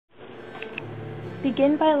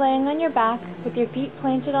Begin by laying on your back with your feet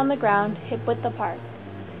planted on the ground, hip-width apart.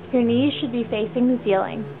 Your knees should be facing the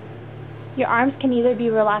ceiling. Your arms can either be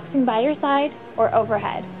relaxing by your side or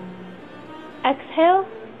overhead. Exhale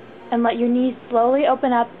and let your knees slowly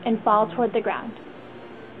open up and fall toward the ground.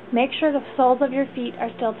 Make sure the soles of your feet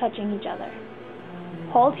are still touching each other.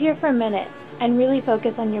 Hold here for a minute and really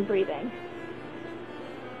focus on your breathing.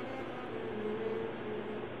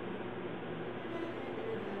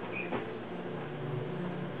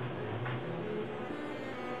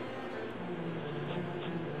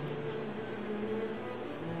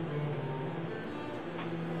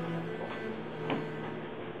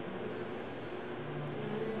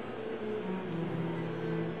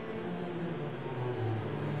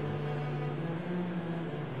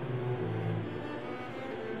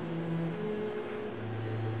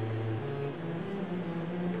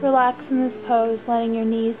 Relax in this pose, letting your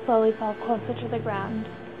knees slowly fall closer to the ground.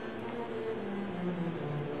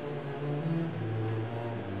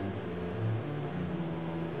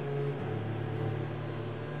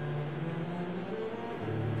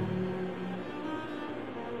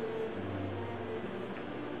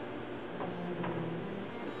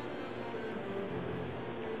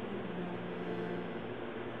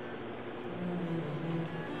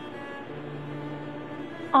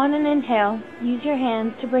 On an inhale, use your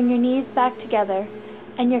hands to bring your knees back together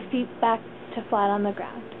and your feet back to flat on the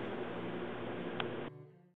ground.